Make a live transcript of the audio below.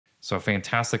So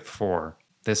Fantastic Four,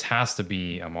 this has to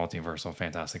be a multiversal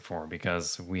Fantastic Four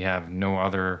because we have no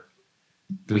other.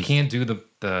 We can't do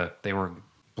the they were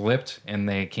blipped and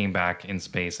they came back in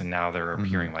space and now they're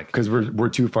appearing like, because we're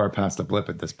too far past the blip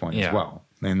at this point as well,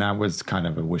 and that was kind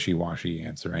of a wishy-washy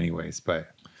answer anyways. But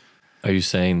are you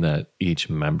saying that each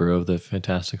member of the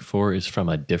Fantastic Four is from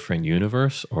a different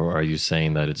universe, or are you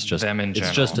saying that it's just them in general?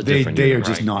 It's just a they different are universe?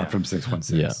 just not from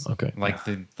 616. Yeah, okay.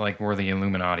 Like where the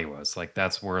Illuminati was, like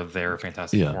that's where their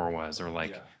Fantastic Four was, or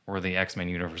like where the X-Men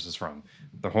universe is from.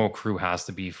 The whole crew has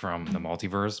to be from the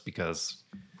multiverse because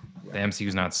the MCU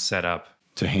is not set up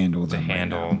to handle them.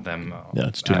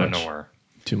 It's too out much. of nowhere.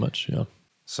 Too much, yeah.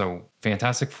 So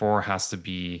Fantastic Four has to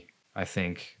be, I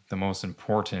think, the most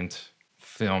important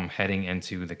film heading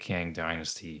into the Kang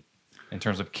Dynasty in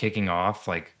terms of kicking off.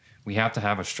 Like we have to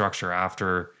have a structure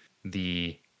after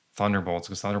the Thunderbolts,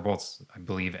 because Thunderbolts, I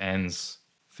believe, ends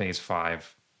Phase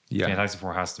 5. Yeah. Fantastic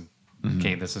Four has to.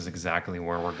 Okay, this is exactly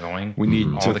where we're going. We need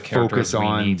all to the characters focus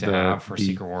on we need to have for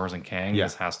Secret Wars and Kang.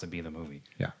 This has to be the movie.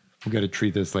 Yeah, we got to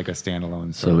treat this like a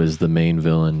standalone. So is the main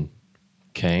villain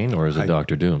Kane or is it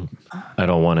Doctor Doom? I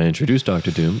don't want to introduce Doctor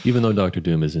Doom, even though Doctor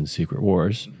Doom is in Secret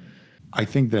Wars. I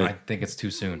think it's too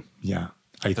soon. Yeah,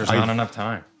 there's not enough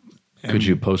time. Could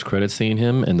you post-credit scene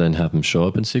him and then have him show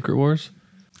up in Secret Wars?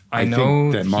 I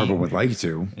know think that Marvel would like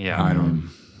to. Yeah,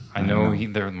 I know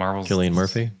they're Marvel's Cillian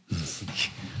Murphy.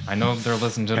 I know they're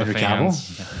listening to the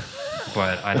fans,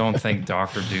 but I don't think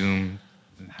Doctor Doom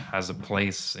has a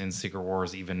place in Secret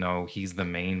Wars, even though he's the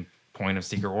main point of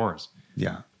Secret Wars.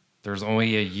 Yeah, there's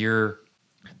only a year.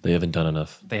 They haven't done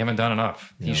enough. Yeah.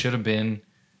 He should have been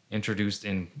introduced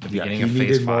in the beginning of Phase 5.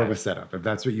 He needed more of a setup. If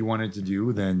that's what you wanted to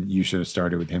do, then you should have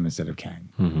started with him instead of Kang.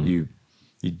 You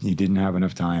didn't have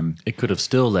enough time. It could have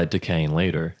still led to Kang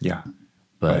later. Yeah,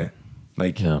 but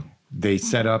they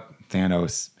set up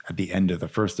Thanos at the end of the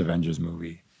first Avengers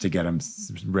movie to get him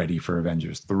ready for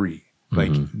Avengers 3.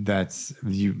 Like that's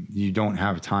you don't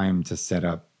have time to set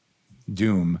up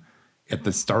Doom at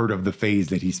the start of the phase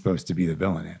that he's supposed to be the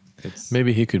villain in.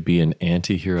 Maybe he could be an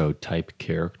anti-hero type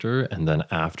character, and then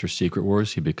after Secret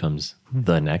Wars, he becomes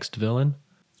the next villain.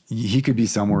 He could be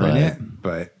somewhere in it,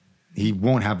 but he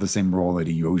won't have the same role that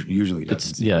he usually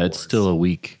does. It's still a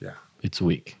weak. Yeah, it's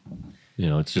weak.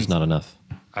 It's just not enough.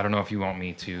 I don't know if you want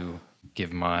me to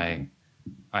give my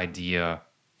idea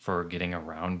for getting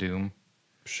around Doom.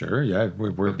 Sure, yeah.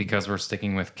 But because we're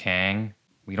sticking with Kang,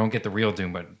 we don't get the real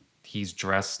Doom, but he's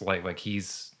dressed like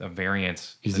he's a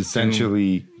variant. He's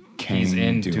essentially Kang. He's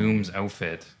in Doom's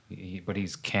outfit, but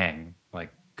he's Kang.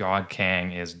 Like God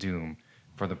Kang is Doom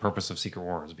for the purpose of Secret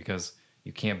Wars, because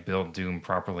you can't build Doom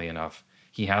properly enough.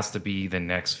 He has to be the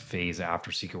next phase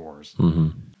after Secret Wars.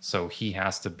 So he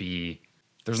has to be.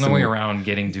 There's no way around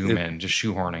getting Doom in, just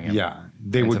shoehorning him. Yeah,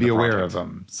 they would be aware of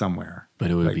him somewhere. But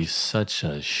it would be such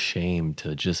a shame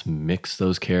to just mix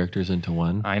those characters into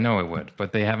one. I know it would,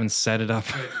 but they haven't set it up.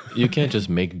 You can't just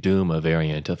make Doom a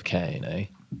variant of Kane, eh?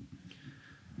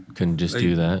 Couldn't just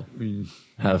do that.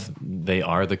 They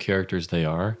are the characters they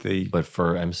are, but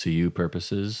for MCU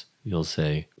purposes, you'll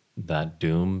say that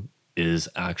Doom is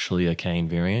actually a Kane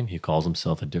variant. He calls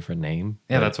himself a different name.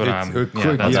 Yeah, that's what I'm trying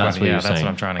to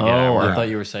get at. I thought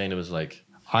you were saying it was like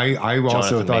I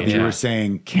also thought that you were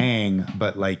saying Kang,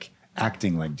 but like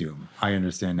acting like Doom. I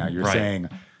understand now. You're saying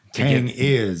Kang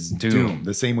is Doom.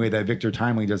 The same way that Victor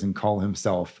Timely doesn't call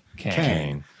himself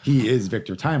Kang. He is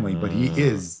Victor Timely, but he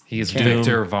is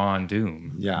Victor Von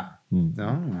Doom. Yeah.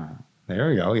 Oh, there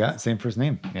we go. Yeah, same first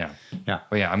name. Yeah.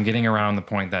 But yeah, I'm getting around the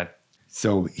point that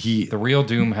the real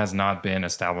Doom has not been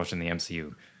established in the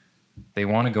MCU. They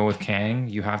want to go with Kang.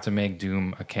 You have to make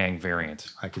Doom a Kang variant.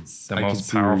 The most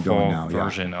powerful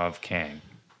version of Kang.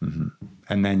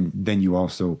 And then you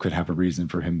also could have a reason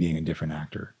for him being a different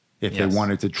actor if they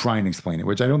wanted to try and explain it,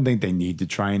 which I don't think they need to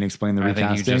try and explain the recasting.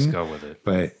 I think you just go with it.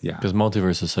 But yeah, because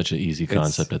multiverse is such an easy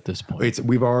concept at this point.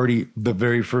 The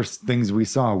very first things we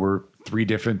saw were 3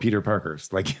 different Peter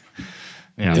Parkers, like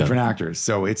different actors.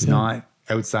 So it's not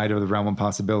outside of the realm of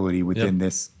possibility within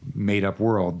this made-up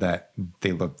world that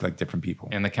they looked like different people.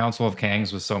 And the Council of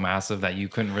Kangs was so massive that you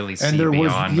couldn't really see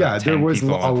beyond. There was a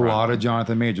lot of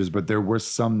Jonathan Majors, but there were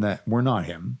some that were not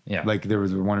him. Yeah, like there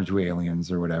was 1 or 2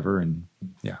 aliens or whatever, and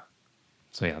yeah.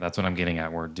 So yeah, that's what I'm getting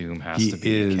at. Where Doom has to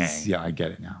be Kang. Yeah, I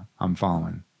get it now. I'm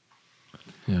following.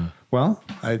 Yeah. Well,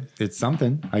 it's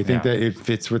something. I think that it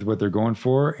fits with what they're going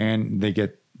for, and they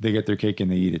get their cake and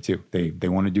they eat it too. They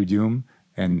want to do Doom,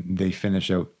 and they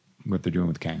finish out what they're doing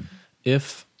with Kang.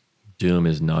 If Doom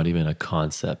is not even a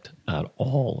concept at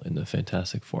all in the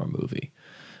Fantastic Four movie,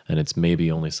 and it's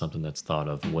maybe only something that's thought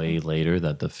of way later,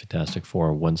 that the Fantastic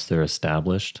Four, once they're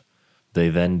established, they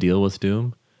then deal with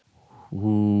Doom.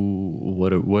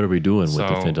 What are we doing with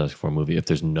the Fantastic Four movie if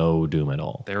there's no Doom at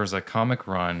all? There was a comic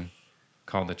run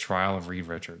called The Trial of Reed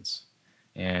Richards,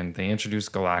 and they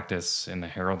introduced Galactus in the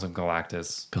Heralds of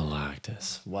Galactus.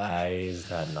 Galactus. Why is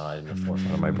that not in the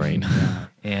forefront of my brain?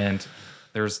 And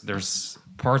there's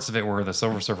parts of it where the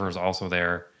Silver Surfer is also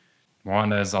there.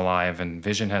 Wanda is alive, and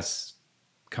Vision has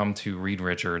come to Reed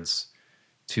Richards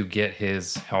to get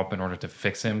his help in order to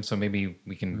fix him. So maybe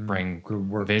we can bring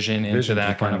Vision into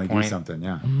that kind of point. Do something,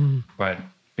 yeah. But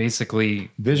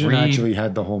basically, Vision actually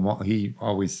had the whole. He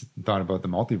always thought about the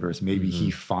multiverse. Maybe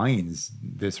he finds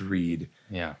this Reed,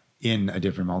 in a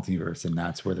different multiverse, and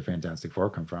that's where the Fantastic Four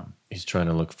come from. He's trying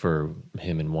to look for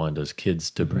him and Wanda's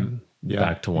kids to bring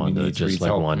back to Wanda, just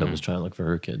like Wanda was trying to look for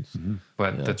her kids.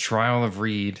 But the trial of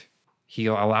Reed, he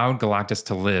allowed Galactus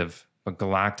to live, but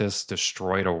Galactus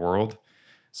destroyed a world.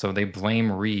 So they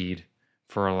blame Reed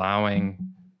for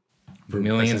allowing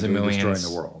millions and millions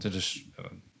destroying the world.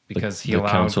 Because he the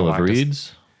allowed Council Galactus, of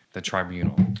Reeds? The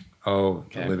Tribunal. Oh,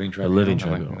 the Living Tribunal. The Living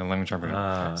Tribunal. The Living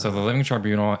Tribunal. So the Living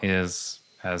Tribunal has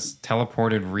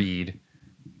teleported Reed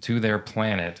to their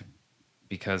planet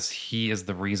because he is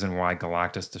the reason why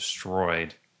Galactus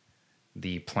destroyed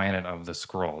the planet of the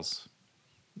Skrulls.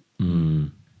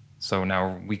 So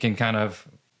now we can kind of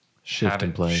shift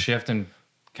and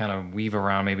kind of weave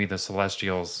around maybe the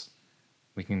Celestials.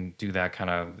 We can do that kind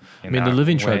of. The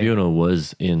Living Tribunal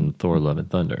was in Thor: Love and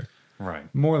Thunder. Right.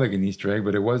 More like an Easter egg,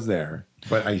 but it was there.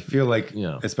 But I feel like,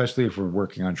 especially if we're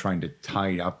working on trying to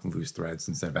tie up loose threads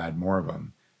instead of add more of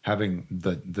them, having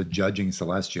the judging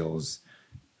Celestials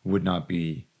would not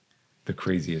be the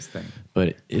craziest thing.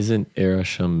 But isn't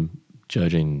Arishem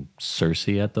judging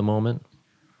Cersei at the moment?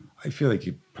 I feel like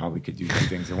you probably could do two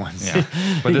things at once.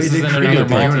 But this is another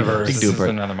multiverse. This is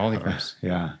another multiverse.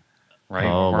 Right?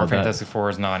 Our Fantastic Four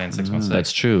is not in 616.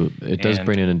 That's true. It does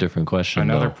bring in a different question.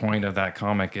 Another point of that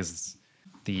comic is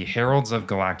the Heralds of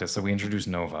Galactus. So we introduced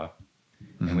Nova,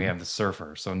 and we have the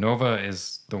Surfer. So Nova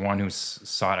is the one who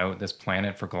sought out this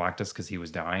planet for Galactus because he was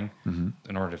dying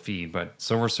in order to feed. But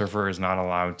Silver Surfer is not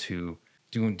allowed to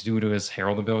due to his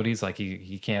Herald abilities. Like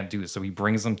he can't do it. So he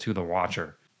brings them to the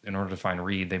Watcher. In order to find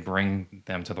Reed, they bring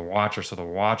them to the Watcher so the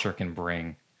Watcher can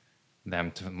bring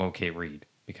them to locate Reed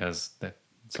because the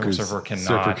Silver Surfer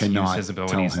cannot use his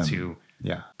abilities to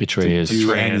betray his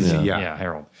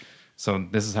Herald. So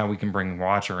this is how we can bring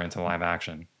Watcher into live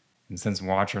action. And since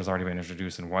Watcher has already been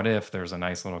introduced in What If, there's a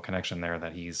nice little connection there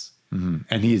that he's... And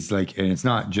he's like, and it's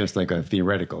not just like a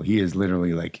theoretical. He is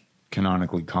literally like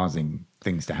canonically causing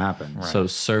things to happen. Right. So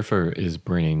Surfer is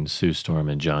bringing Sue Storm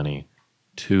and Johnny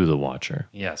to the Watcher.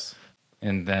 Yes.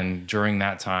 And then during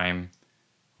that time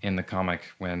in the comic,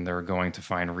 when they're going to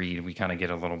find Reed, we kind of get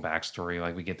a little backstory.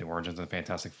 Like we get the origins of the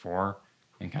Fantastic Four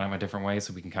in kind of a different way.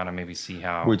 So we can kind of maybe see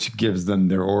how... Which gives them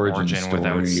their origin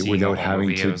story without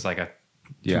having to... It was like a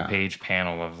 2-page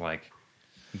panel of like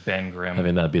Ben Grimm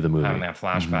having that be the movie, having that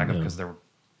flashback of because they're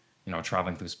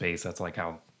traveling through space. That's like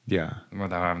how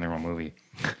without having their own movie.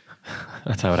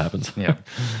 That's how it happens.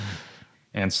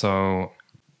 And so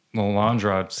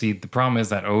Lilandra, see, the problem is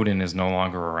that Odin is no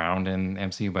longer around in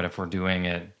MCU, but if we're doing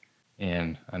it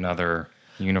in another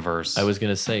universe, I was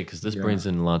gonna say because this brings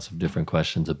in lots of different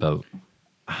questions about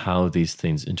how these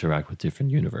things interact with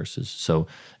different universes. So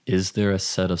is there a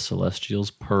set of Celestials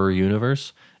per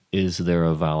universe? Is there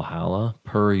a Valhalla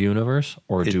per universe?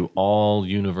 Or do all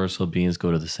universal beings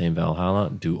go to the same Valhalla?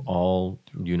 Do all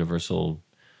universal...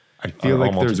 I feel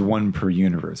like there's one per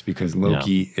universe because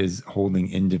Loki is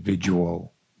holding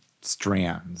individual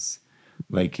strands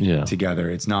together.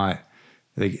 It's not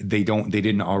like they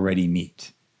didn't already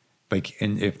meet. Like,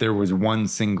 and if there was one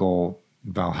single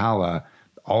Valhalla,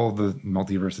 all the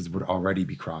multiverses would already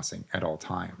be crossing at all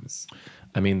times.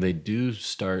 I mean, they do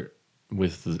start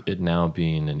with it now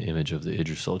being an image of the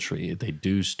Yggdrasil tree. They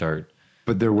do start.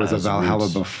 But there was a Valhalla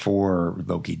before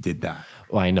Loki did that.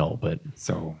 Well, I know, but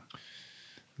so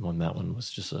when that one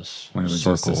was just a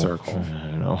circle.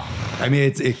 I don't know. I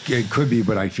mean, it could be,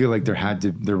 but I feel like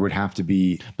there would have to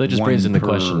be. But it just brings in the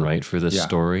question, right, for this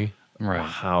story. Right.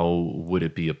 How would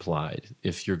it be applied?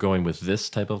 If you're going with this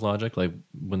type of logic, like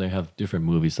when they have different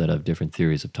movies that have different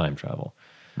theories of time travel,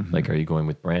 like are you going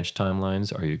with branch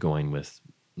timelines? Are you going with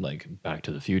like Back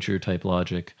to the Future type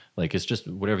logic? Like it's just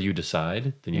whatever you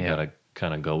decide, then you gotta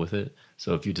kind of go with it.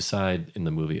 So if you decide in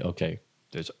the movie, okay,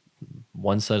 there's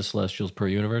one set of Celestials per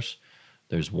universe,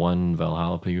 there's one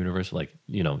Valhalla per universe, like,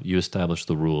 you establish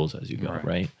the rules as you go,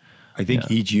 right? I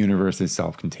think each universe is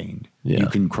self-contained. You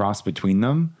can cross between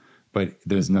them, but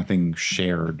there's nothing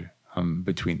shared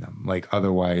between them. Like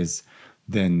otherwise,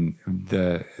 then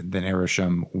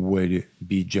Arishem would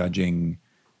be judging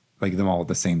like them all at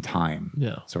the same time,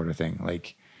 sort of thing.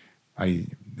 Like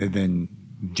then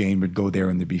Jane would go there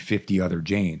and there'd be 50 other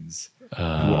Janes who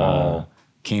all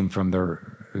came from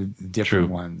their different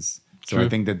ones. So I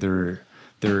think that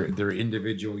their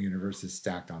individual universes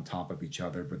stacked on top of each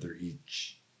other, but they're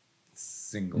each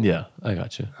single. Yeah, I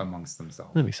got you. Amongst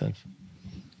themselves. That makes sense.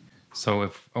 So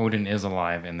if Odin is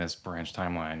alive in this branch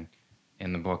timeline,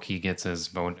 in the book, he gets his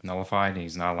vote nullified and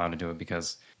he's not allowed to do it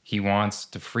because he wants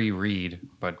to free Reed,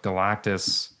 but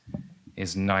Galactus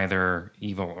is neither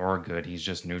evil or good. He's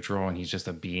just neutral and he's just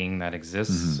a being that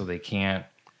exists. So they can't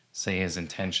say his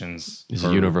intentions. He's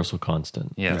a universal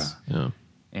constant. Yes. Yeah.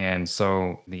 And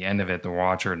so the end of it, the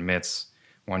Watcher admits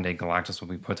one day Galactus will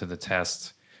be put to the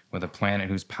test with a planet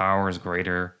whose power is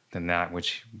greater than that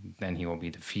which then he will be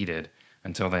defeated.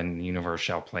 Until then, the universe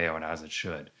shall play out as it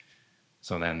should.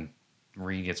 So then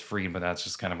Reed gets freed, but that's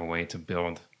just kind of a way to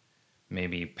build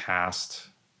maybe past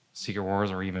Secret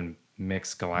Wars or even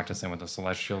mix Galactus in with the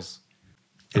Celestials.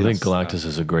 I think Galactus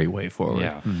is a great way forward.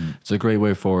 Yeah. It's a great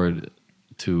way forward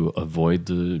to avoid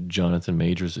the Jonathan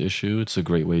Majors issue. It's a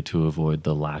great way to avoid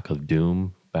the lack of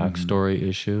Doom backstory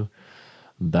issue.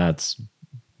 That's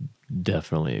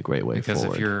definitely a great way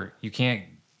forward. Because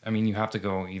you have to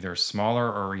go either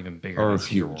smaller or even bigger. Or than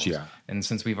huge, Secret Wars. And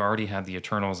since we've already had the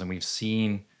Eternals and we've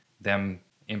seen them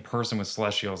in person with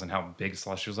Celestials and how big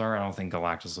Celestials are, I don't think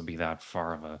Galactus will be that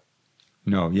far of a...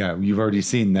 No, yeah, you've already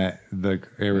seen that the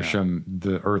Arishem,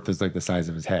 the Earth is like the size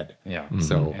of his head. Yeah.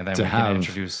 So And then to we have can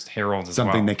introduce Heralds as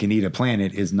something well. that can eat a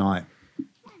planet is not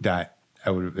that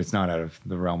it's not out of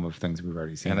the realm of things we've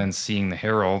already seen. And then seeing the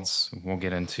Heralds, we'll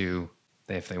get into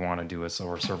if they want to do a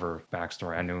Silver Surfer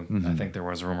backstory. I think there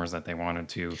was rumors that they wanted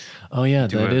to. Oh yeah,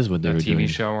 do that is what they were doing. A TV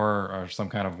show or some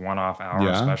kind of one-off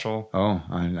hour special. Oh,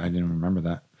 I didn't remember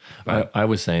that. I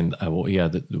was saying,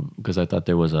 because I thought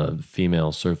there was a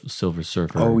female Silver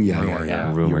Surfer.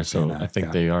 Rumor. So I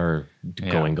think they are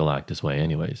going Galactus way,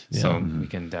 anyways. Yeah. So we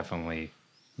can definitely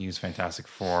use Fantastic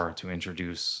Four to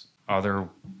introduce other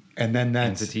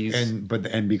entities,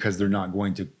 and because they're not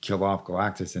going to kill off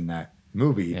Galactus in that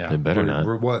movie, they better not.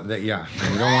 We don't want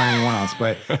anyone else,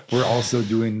 but we're also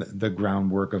doing the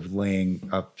groundwork of laying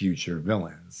up future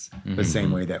villains the same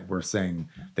way that we're saying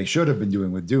they should have been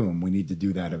doing with Doom. We need to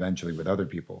do that eventually with other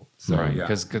people. So,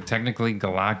 because technically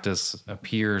Galactus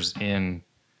appears in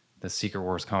the Secret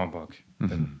Wars comic book,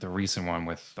 the recent one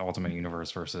with the Ultimate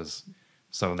Universe versus.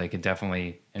 So they could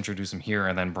definitely introduce him here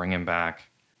and then bring him back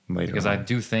later. Because I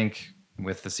do think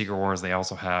with the Secret Wars they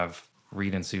also have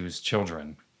Reed and Sue's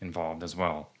children involved as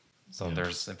well. So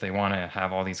if they want to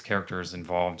have all these characters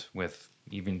involved with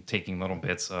even taking little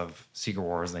bits of Secret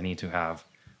Wars, they need to have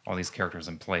all these characters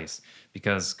in place.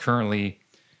 Because currently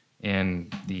in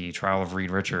the trial of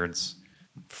Reed Richards,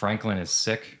 Franklin is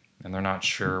sick and they're not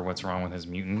sure what's wrong with his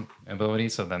mutant ability.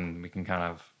 So then we can kind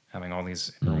of having all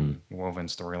these woven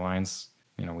storylines.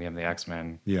 We have the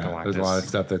X-Men. Yeah, Galactus, there's a lot of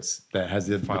stuff that has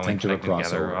the potential to cross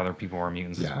together. over. Other people are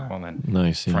mutants as well. And then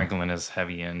nice, Franklin is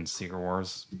heavy in Secret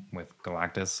Wars with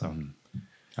Galactus. So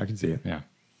I can see it. Yeah.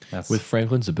 With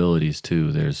Franklin's abilities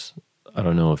too, I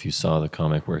don't know if you saw the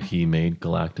comic where he made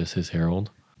Galactus his herald.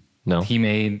 No, he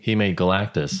made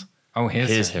Galactus. Oh,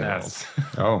 his herald.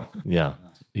 Oh, yeah.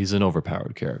 He's an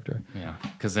overpowered character. Yeah,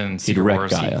 because in Secret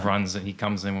Wars he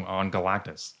comes in on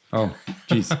Galactus. Oh,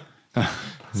 jeez.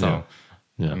 So.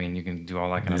 Yeah. I mean, you can do all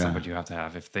that kind of stuff, but you have to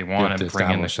have, if they want to bring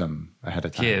in them ahead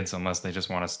of time. Kids, unless they just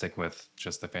want to stick with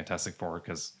just the Fantastic Four,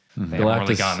 because they haven't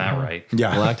really gotten that right.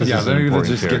 Yeah, Galactus is an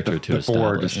important character to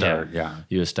establish.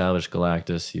 You establish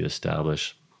Galactus, you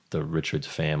establish the Richards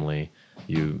family,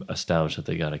 you establish that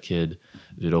they got a kid.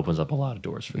 It opens up a lot of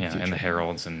doors for the future. And the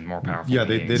Heralds and more powerful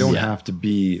beings. They don't have to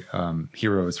be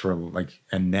heroes for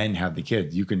and then have the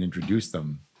kids. You can introduce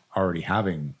them already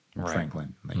having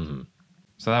Franklin.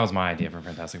 So that was my idea for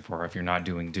Fantastic Four. If you're not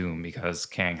doing Doom, because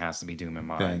Kang has to be Doom in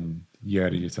my then you got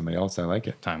to do somebody else. I like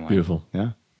it. Timeline. Beautiful.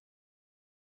 Yeah.